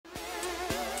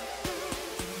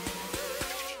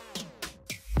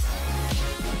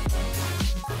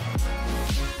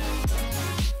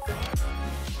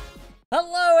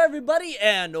everybody,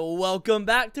 and welcome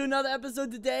back to another episode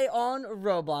today on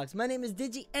Roblox. My name is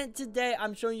Digi, and today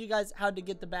I'm showing you guys how to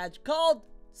get the badge called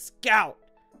Scout.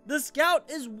 The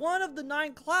Scout is one of the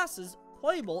 9 classes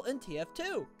playable in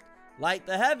TF2. Like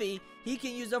the Heavy, he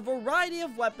can use a variety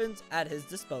of weapons at his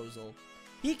disposal.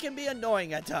 He can be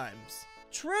annoying at times.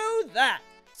 True that.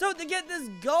 So to get this,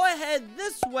 go ahead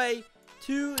this way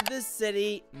to the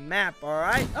city map,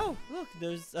 alright? Oh, look,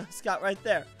 there's a Scout right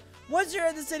there. Once you're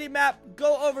in the city map,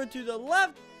 go over to the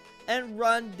left and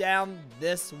run down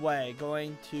this way,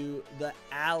 going to the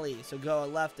alley. So go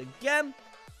left again,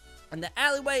 and the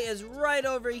alleyway is right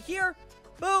over here.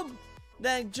 Boom!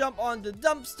 Then jump on the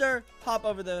dumpster, hop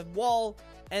over the wall,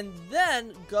 and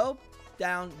then go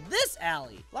down this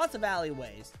alley. Lots of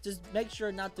alleyways. Just make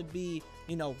sure not to be,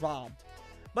 robbed.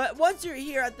 But once you're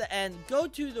here at the end, go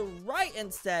to the right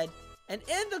instead, and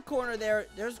in the corner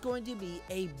there's going to be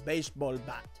a baseball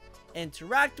bat.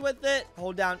 Interact with it,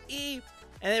 hold down E,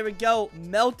 and there we go,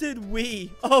 melted Wii.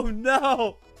 Oh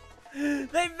no,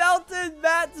 they melted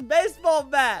Matt's baseball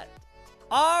bat.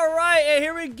 Alright, and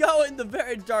here we go in the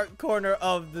very dark corner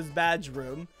of this badge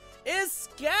room is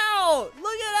Scout.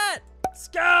 Look at that,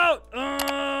 Scout.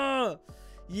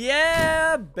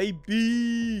 Yeah,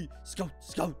 baby.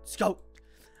 Scout.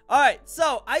 Alright,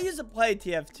 so I used to play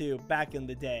TF2 back in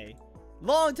the day,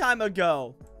 long time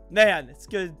ago. Man, it's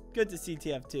good to see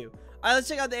TF2. Alright, let's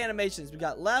check out the animations. We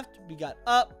got left, we got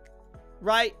up,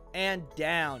 right, and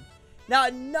down. Now,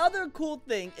 another cool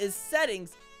thing is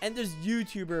settings, and there's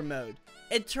YouTuber mode.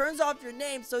 It turns off your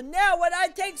name, so now when I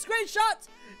take screenshots,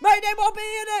 my name won't be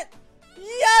in it.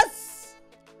 Yes!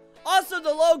 Also,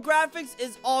 the low graphics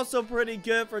is also pretty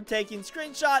good for taking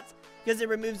screenshots because it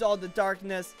removes all the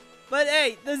darkness. But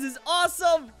hey, this is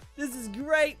awesome. This is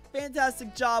great.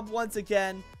 Fantastic job once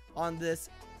again on this.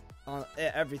 On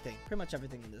everything, pretty much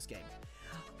everything in this game.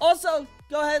 Also,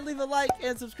 go ahead and leave a like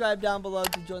and subscribe down below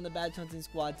to join the badge hunting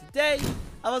squad today.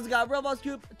 I've also got a Roblox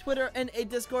group, Twitter, and a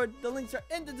Discord. The links are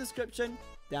in the description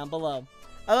down below.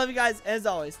 I love you guys, and as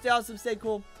always, stay awesome, stay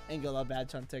cool, and go love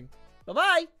badge hunting.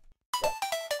 Bye-bye!